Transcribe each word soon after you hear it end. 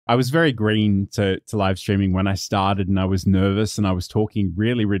I was very green to live streaming when I started, and I was nervous and I was talking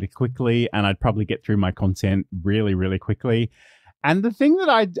really, really quickly, and I'd probably get through my content really, really quickly. And the thing that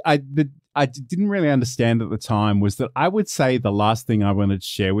I didn't really understand at the time was that I would say the last thing I wanted to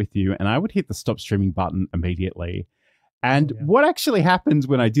share with you, and I would hit the stop streaming button immediately. And what actually happened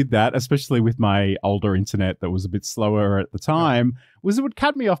when I did that, especially with my older internet that was a bit slower at the time, was it would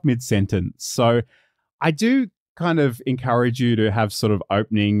cut me off mid-sentence. So I do kind of encourage you to have sort of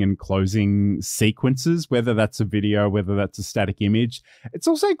opening and closing sequences, whether that's a video, whether that's a static image. It's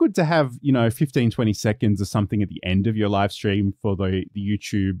also good to have, 15, 20 seconds or something at the end of your live stream for the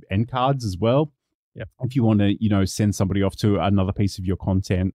YouTube end cards as well. Yep. If you want to, send somebody off to another piece of your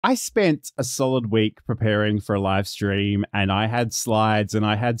content. I spent a solid week preparing for a live stream, and I had slides and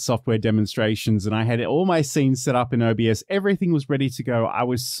I had software demonstrations and I had all my scenes set up in OBS. Everything was ready to go. I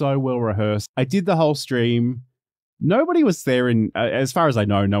was so well rehearsed. I did the whole stream. Nobody was there, as far as I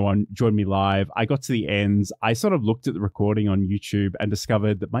know, no one joined me live. I got to the ends. I sort of looked at the recording on YouTube and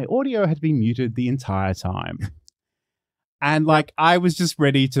discovered that my audio had been muted the entire time. And I was just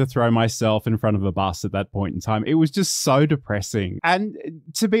ready to throw myself in front of a bus at that point in time. It was just so depressing. And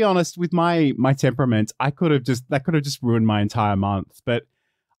to be honest, with my temperament, that could have just ruined my entire month. But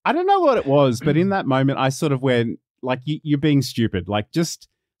I don't know what it was. But in that moment, I sort of went, you're being stupid. Just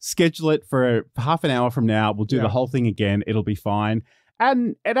schedule it for half an hour from now. We'll do the whole thing again. It'll be fine.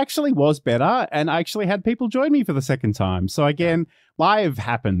 And it actually was better. And I actually had people join me for the second time. So again, live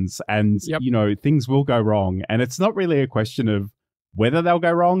happens, and, things will go wrong. And it's not really a question of whether they'll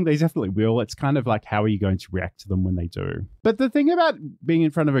go wrong. They definitely will. It's kind of like, how are you going to react to them when they do? But the thing about being in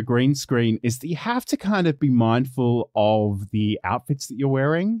front of a green screen is that you have to kind of be mindful of the outfits that you're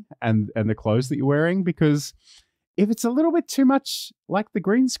wearing and the clothes that you're wearing, because if it's a little bit too much like the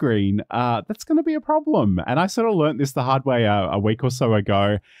green screen, that's going to be a problem. And I sort of learned this the hard way a week or so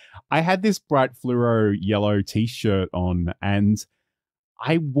ago. I had this bright fluoro yellow t-shirt on, and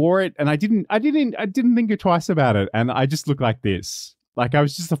I wore it, and I didn't think twice about it, and I just looked like this. I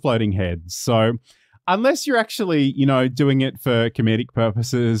was just a floating head. So unless you're actually, doing it for comedic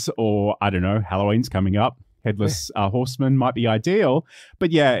purposes, or I don't know, Halloween's coming up, Headless Horseman might be ideal. But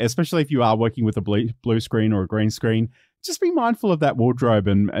yeah, especially if you are working with a blue screen or a green screen, just be mindful of that wardrobe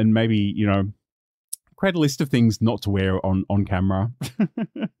and maybe, create a list of things not to wear on camera.